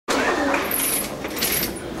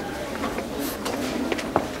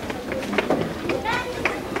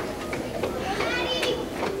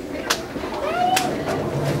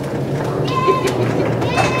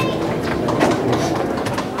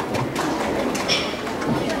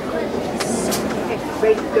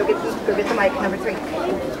Go get the mic, number 3.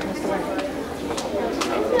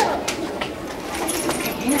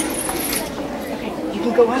 Okay, you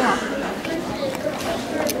can go out.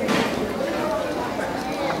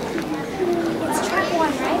 It's track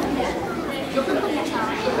 1, right?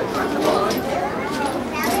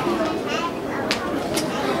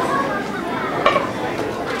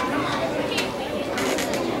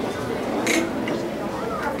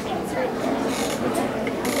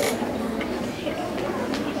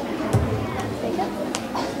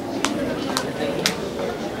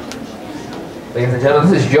 Ladies and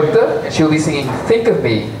gentlemen, this is Yukta, and she'll be singing Think of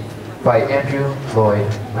Me by Lloyd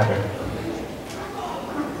Webber.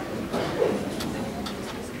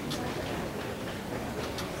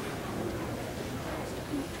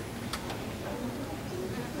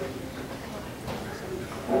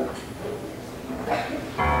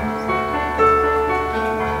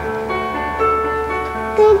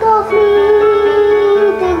 Think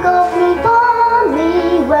of me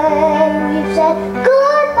fondly when we've said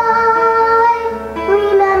goodbye.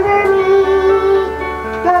 Remember me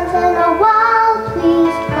once in a while,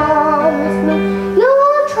 please promise me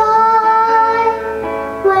you'll try.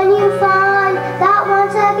 When you find that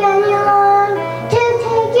once again you long to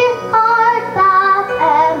take your heart back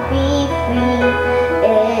and be free.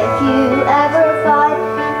 If you ever find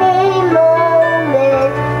a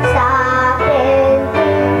moment, stop and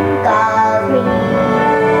think of me.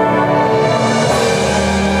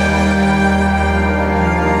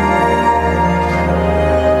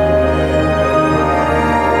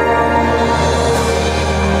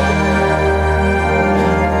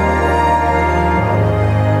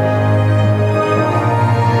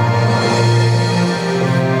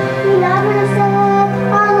 We never said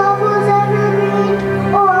our love was evergreen,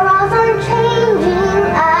 or ours aren't changing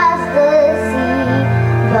as the sea.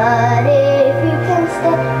 But if you can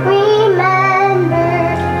still remember,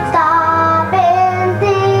 stop and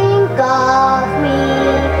think of me.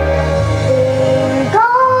 Think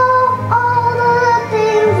of all the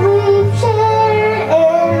things we've shared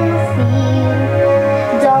and seen.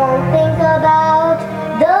 Don't think about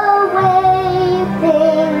the way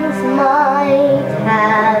things might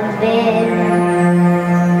have been.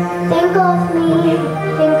 Think of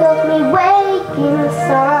me waking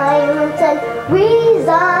silent and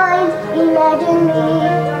resigned. Imagine me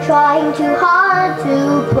trying too hard to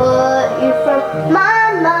put you from my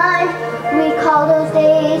mind. Recall those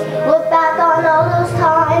days, look back on all those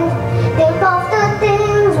times. Think of the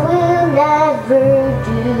things we'll never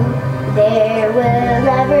do. There will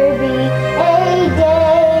never be a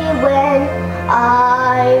day when I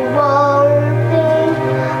won't think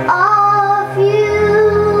of you.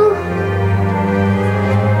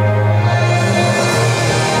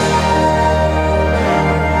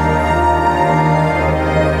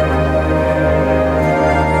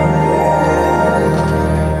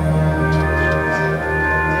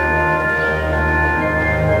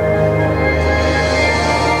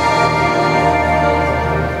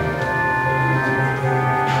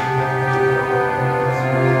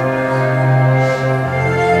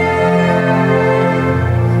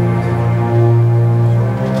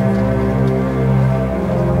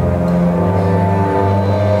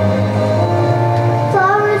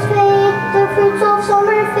 Flowers fade, the fruits of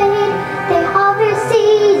summer fade. They have their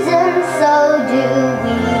seasons, so do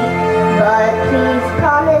we. But please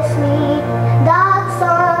promise me that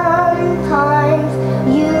sometimes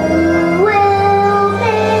you will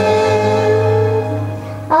think.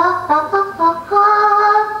 Ah, ah, ah, ah, ah.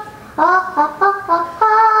 Ah, ah, ah, ah,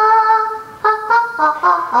 ah. Ah, ah, ah,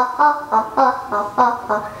 ah, ah, ah, ah,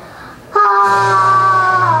 ah, ah.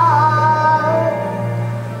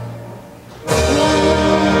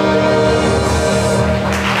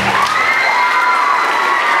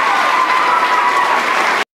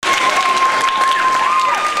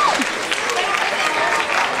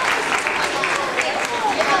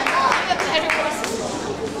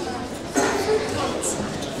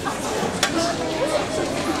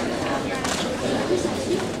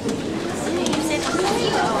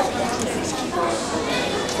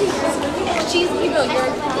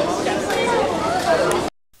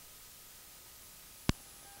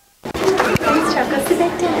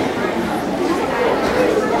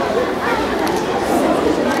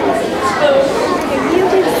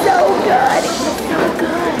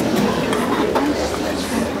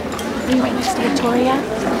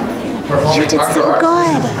 You did so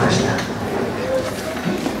good.